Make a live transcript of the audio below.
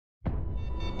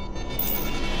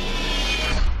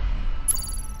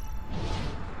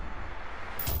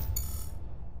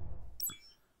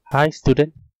Hi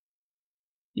student,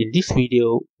 in this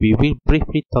video we will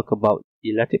briefly talk about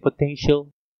electric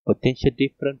potential, potential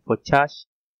difference for charge,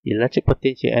 electric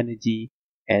potential energy,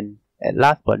 and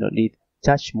last but not least,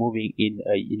 charge moving in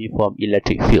a uniform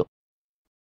electric field.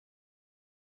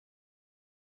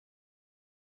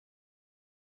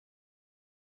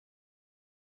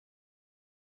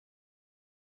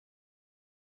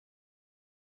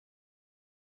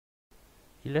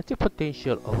 Electric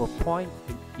potential of a point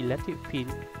in electric field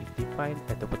is defined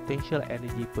as the potential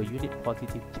energy per unit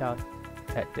positive charge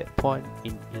at that point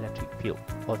in electric field,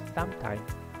 or sometimes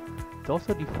it's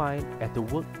also defined as the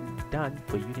work done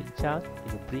per unit charge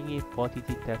in bringing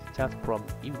positive test charge from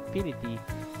infinity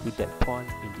to that point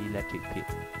in the electric field.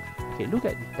 Okay, look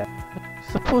at this diagram.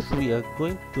 Suppose we are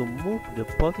going to move the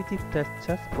positive test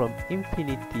charge from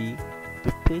infinity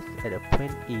to place at a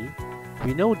point A.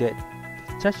 We know that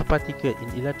charged particle in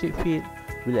electric field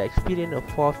will experience a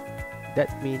force,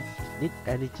 that means it needs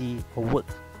energy or work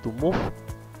to move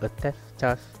a test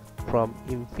charge from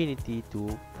infinity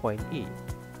to point A.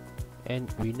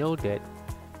 And we know that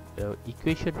the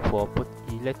equation for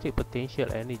electric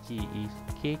potential energy is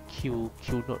kq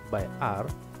q naught by r.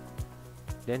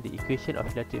 Then the equation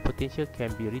of electric potential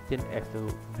can be written as a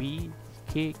v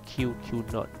kq q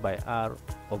naught by r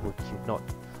over q naught.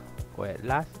 Or at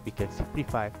last, we can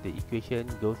simplify the equation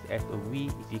goes as a v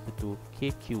is equal to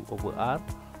kq over r,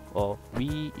 or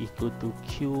v equal to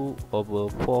q over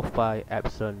 4 pi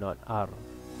epsilon naught r.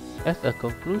 As a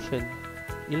conclusion,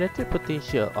 electric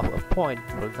potential of a point,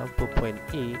 for example point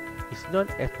A, is known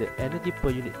as the energy per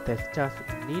unit test charge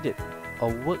needed or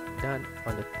work done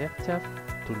on the test charge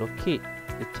to locate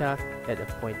the charge at a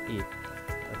point A.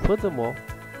 And furthermore,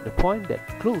 the point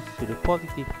that close to the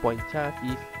positive point charge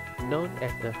is known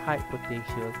as the high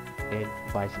potential, and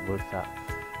vice versa.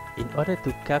 In order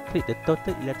to calculate the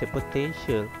total electric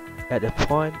potential at a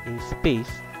point in space,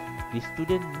 the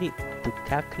student needs to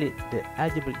calculate the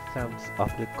algebraic sums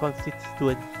of the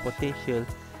constituent potential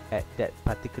at that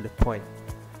particular point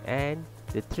and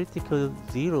the theoretical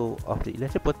zero of the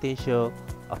electric potential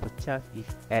of a charge is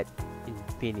at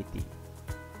infinity.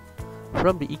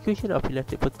 From the equation of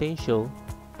electric potential,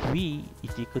 V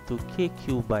is equal to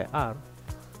kq by r.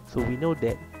 So we know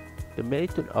that the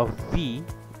magnitude of V,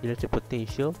 electric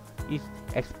potential, is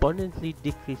exponentially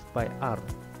decreased by R.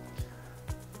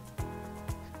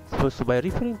 So by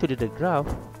referring to the graph,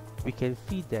 we can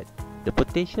see that the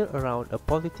potential around a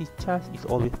positive charge is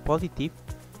always positive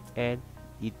and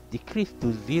it decreases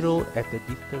to zero as the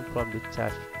distance from the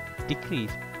charge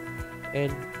decreases.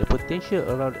 And the potential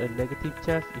around a negative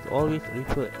charge is always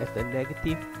referred as a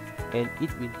negative and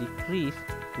it will decrease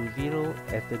to zero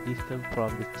as the distance from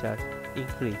the charge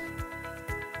increase.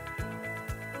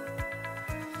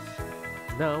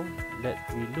 Now let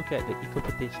me look at the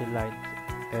equipotential line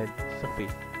and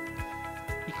surface.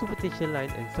 Equipotential line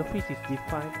and surface is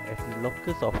defined as the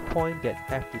locus of points that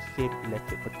have the same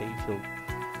electric potential.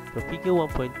 So figure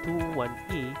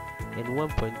 1.21a and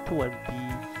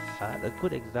 1.21b are a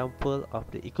good example of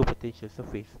the equipotential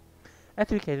surface. As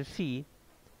we can see,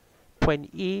 point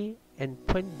A and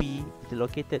point B is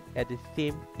located at the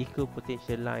same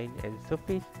equipotential line and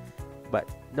surface, but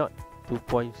not to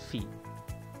point C.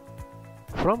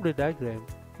 From the diagram,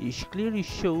 it clearly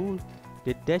shows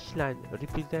the dashed line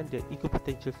represents the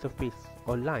equipotential surface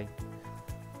or line,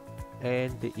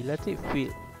 and the electric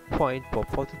field point for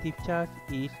positive charge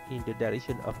is in the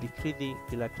direction of decreasing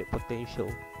electric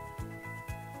potential.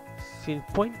 Since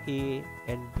point A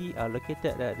and B are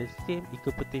located at the same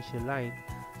equipotential line,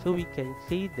 so we can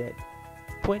say that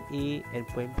point A and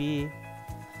point B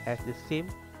has the same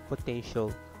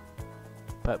potential,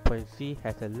 but point C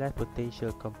has a less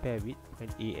potential compared with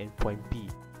point A and point B.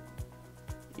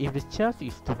 If the charge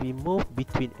is to be moved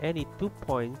between any 2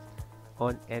 points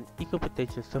on an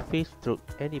equipotential surface through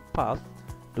any path,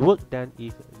 the work done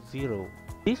is zero.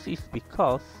 This is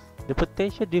because the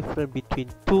potential difference between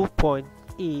 2 points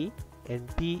A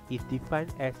and B is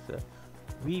defined as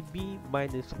VB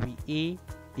minus VA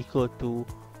equal to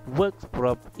work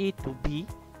from A to B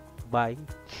by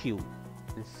Q.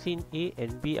 And since A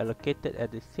and B are located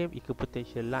at the same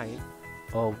equipotential line,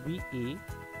 or VA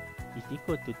is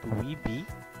equal to VB,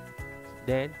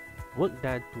 then work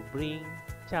done to bring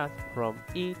charge from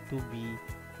A to B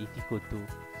is equal to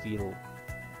 0.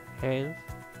 Hence,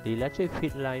 the electric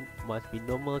field line must be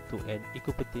normal to an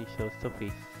equipotential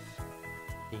surface.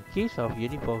 In case of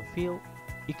uniform field,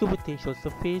 equipotential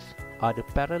surface are the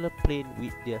parallel plane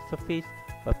with their surface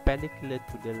perpendicular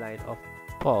to the line of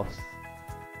force.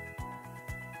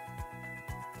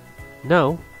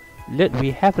 Now, let me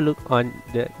have a look on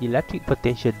the electric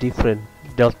potential difference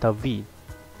delta V.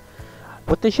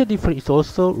 Potential difference is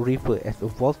also referred as a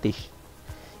voltage.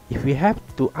 If we have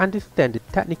to understand the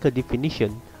technical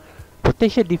definition,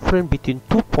 potential difference between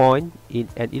 2 points in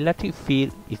an electric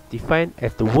field is defined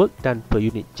as the work done per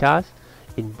unit charge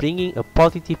in bringing a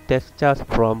positive test charge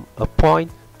from a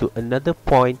point to another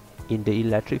point in the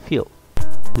electric field.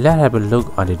 Let's have a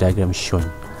look on the diagram shown.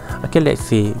 Okay, let's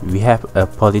say we have a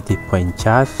positive point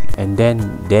charge and then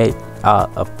there are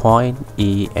a point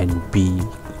A and B,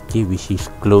 okay, which is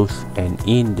close and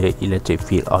in the electric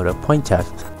field of the point charge.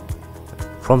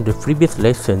 From the previous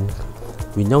lesson,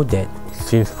 we know that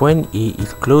since point A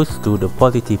is close to the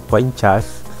positive point charge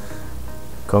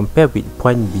compared with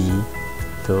point B,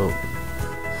 so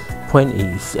point A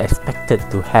is expected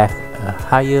to have a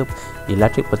higher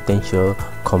electric potential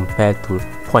compared to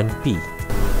point B.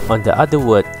 On the other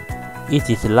word, it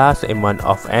is large amount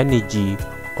of energy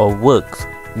or works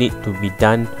need to be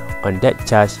done on that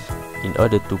charge in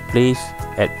order to place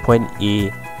at point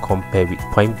A compared with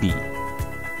point B.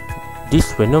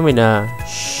 This phenomena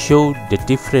show the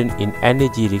difference in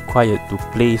energy required to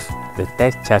place the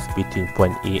test charge between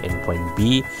point A and point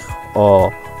B,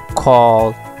 or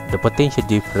called the potential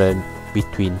difference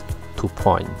between 2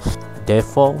 points.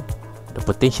 Therefore, the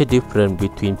potential difference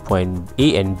between point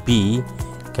A and B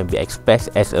can be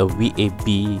expressed as a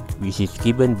VAB, which is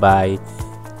given by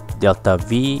delta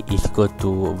V is equal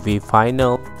to V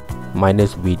final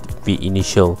minus V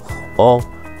initial, or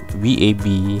VAB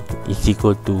is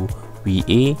equal to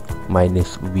VA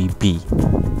minus VB.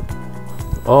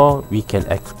 Or we can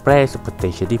express the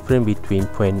potential difference between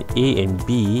point A and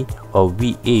B, or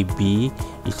VAB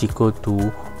is equal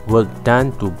to work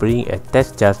done to bring a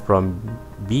test charge from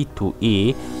B to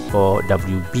A, or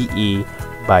WBA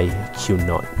by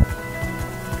Q0.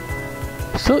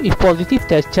 So if positive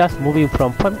test charge moving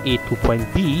from point A to point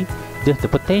B, thus the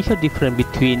potential difference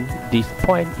between this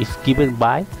point is given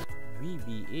by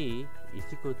VBA is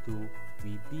equal to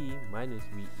VB minus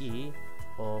VA,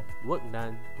 or work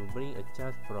done to bring a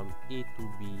charge from A to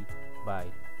B by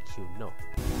Q0,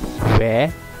 where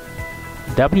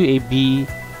WAB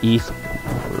is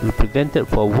represented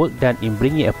for work done in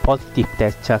bringing a positive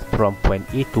test charge from point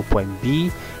A to point B,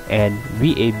 and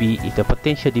VAB is the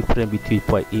potential difference between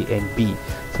point A and B.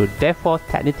 So therefore,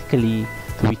 technically,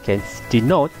 we can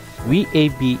denote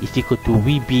VAB is equal to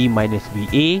VB minus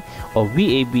VA, or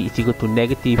VAB is equal to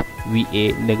negative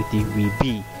VA negative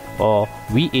VB, or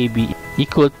VAB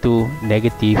equal to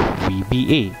negative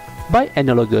VBA. By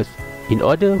analogous, in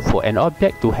order for an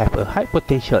object to have a high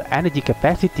potential energy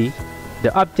capacity,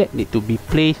 the object needs to be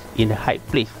placed in a high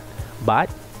place. But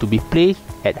to be placed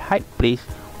at high place,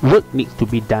 work needs to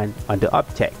be done on the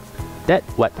object. That's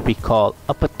what we call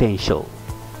a potential.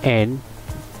 And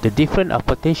the difference of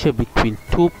potential between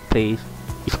two places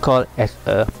is called as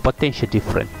a potential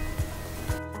difference.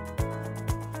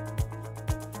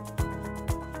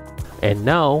 And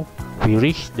now we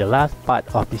reach the last part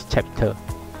of this chapter.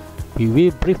 We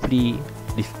will briefly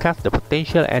discuss the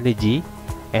potential energy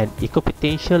and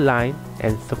equipotential line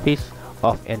and surface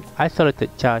of an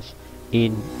isolated charge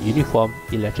in uniform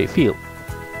electric field.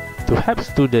 To help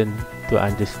students to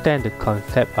understand the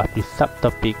concept of these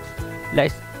subtopics,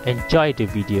 let's enjoy the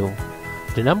video.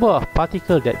 The number of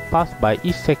particles that pass by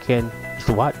each second is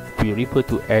what we refer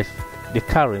to as the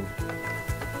current.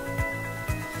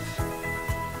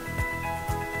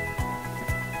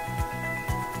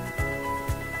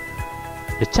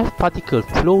 The charged particles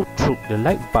flow through the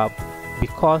light bulb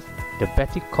because the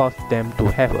battery causes them to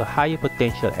have a higher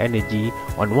potential energy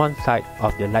on one side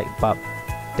of the light bulb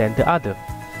than the other.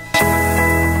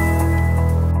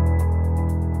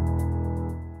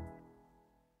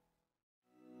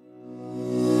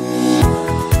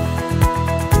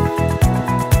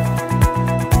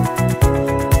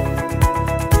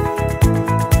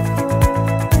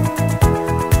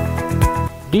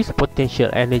 This potential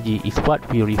energy is what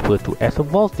we refer to as a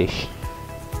voltage.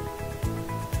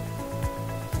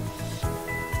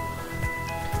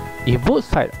 If both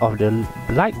sides of the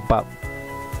light bulb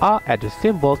are at the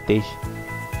same voltage,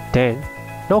 then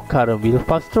no current will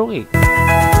pass through it.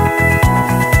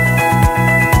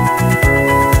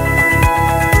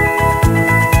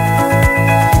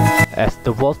 As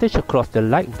the voltage across the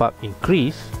light bulb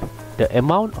increases, the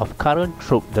amount of current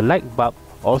through the light bulb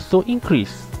also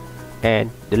increases,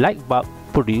 and the light bulb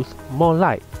produces more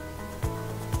light.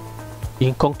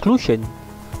 In conclusion,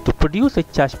 to produce a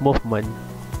charge movement,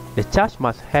 the charge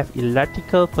must have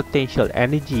electrical potential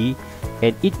energy,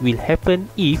 and it will happen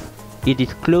if it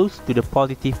is close to the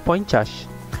positive point charge.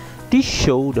 This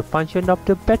shows the function of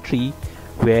the battery,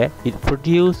 where it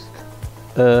produces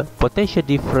a potential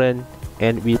difference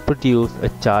and will produce a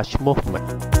charge movement.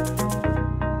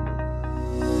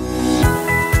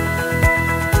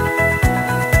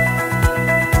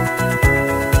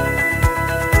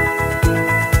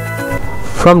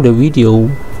 From the video,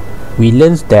 we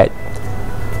learned that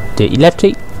the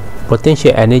electric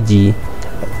potential energy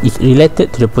is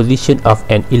related to the position of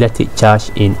an electric charge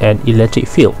in an electric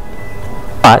field.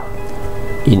 But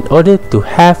in order to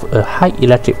have a high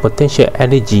electric potential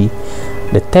energy,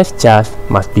 the test charge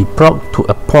must be brought to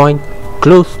a point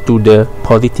close to the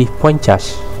positive point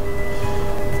charge.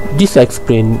 This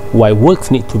explains why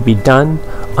works need to be done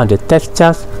on the test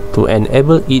charge to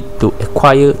enable it to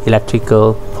acquire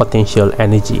electrical potential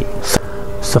energy.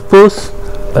 Suppose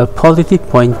a positive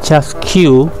point charge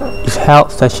Q is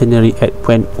held stationary at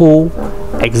point O,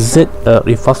 exert a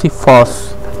repulsive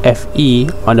force Fe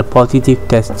on the positive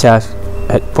test charge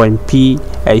at point P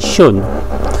as shown.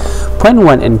 Point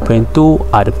 1 and point 2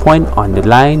 are the points on the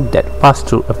line that pass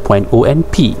through a point O and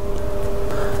P.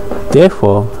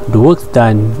 Therefore, the work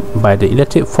done by the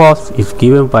electric force is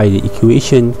given by the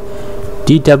equation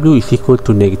dW is equal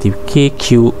to negative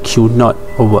kq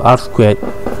q0 over r squared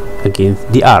against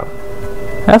dr.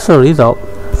 As a result,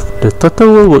 the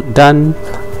total work done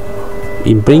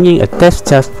in bringing a test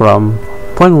charge from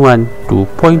point 1 to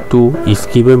point 2 is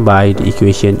given by the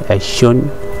equation as shown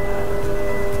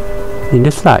in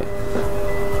the slide.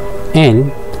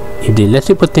 And if the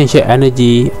electric potential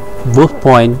energy both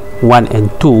point 1 and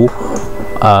 2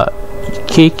 are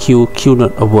kq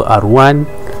q0 over r1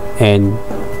 and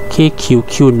kq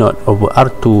q0 over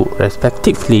r2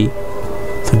 respectively,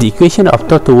 so the equation of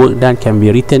total work done can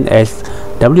be written as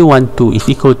W12 is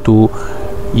equal to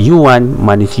U1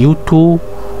 minus U2,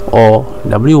 or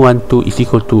W12 is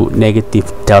equal to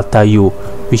negative delta U,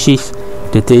 which is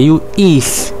delta U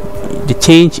is the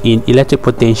change in electric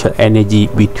potential energy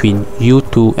between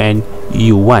U2 and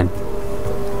U1.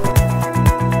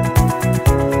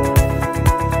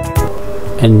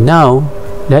 And now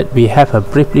let we have a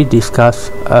briefly discuss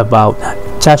about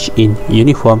charge in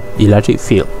uniform electric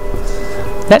field.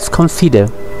 Let's consider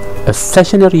a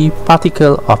stationary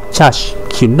particle of charge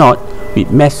Q0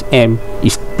 with mass m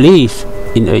is placed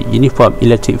in a uniform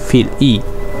electric field E.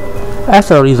 As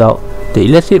a result, the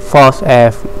electric force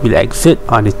F will exert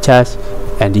on the charge,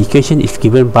 and the equation is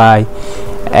given by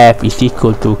F is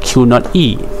equal to Q0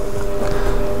 E.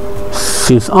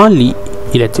 Since only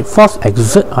electric force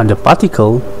exert on the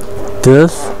particle,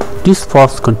 thus this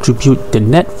force contribute the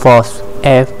net force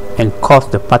F and cause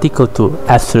the particle to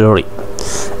accelerate.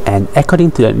 And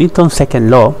according to the Newton's second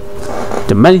law,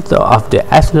 the magnitude of the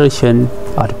acceleration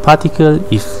of the particle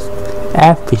is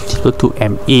F is equal to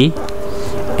ma,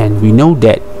 and we know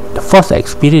that the force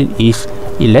experienced is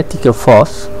electrical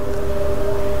force,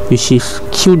 which is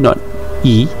Q0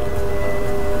 E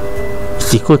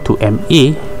is equal to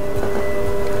ma.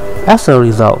 As a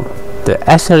result, the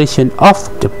acceleration of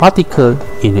the particle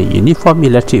in a uniform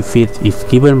electric field is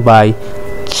given by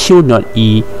Q0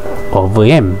 E over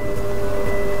m.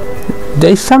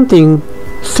 There is something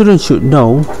students should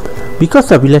know. Because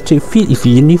the electric field is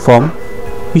uniform,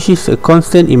 which is a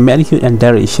constant in magnitude and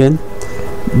direction,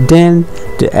 then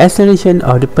the acceleration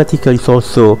of the particle is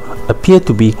also appear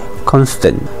to be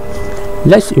constant.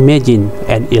 Let's imagine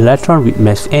an electron with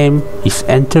mass m is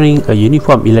entering a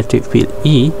uniform electric field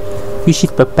E, which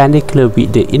is perpendicular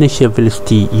with the initial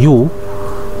velocity u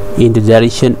in the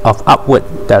direction of upward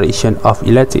direction of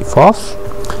electric force.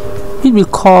 It will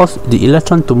cause the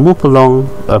electron to move along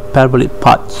a parabolic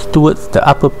path towards the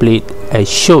upper plate as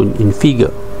shown in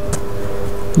figure.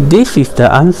 This is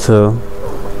the answer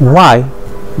why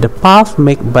the path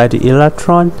made by the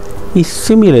electron is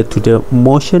similar to the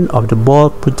motion of the ball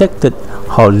projected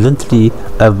horizontally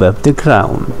above the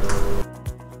ground.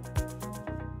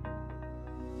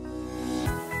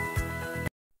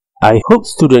 I hope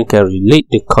students can relate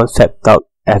the concept out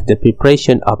as the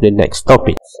preparation of the next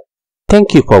topics.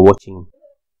 Thank you for watching.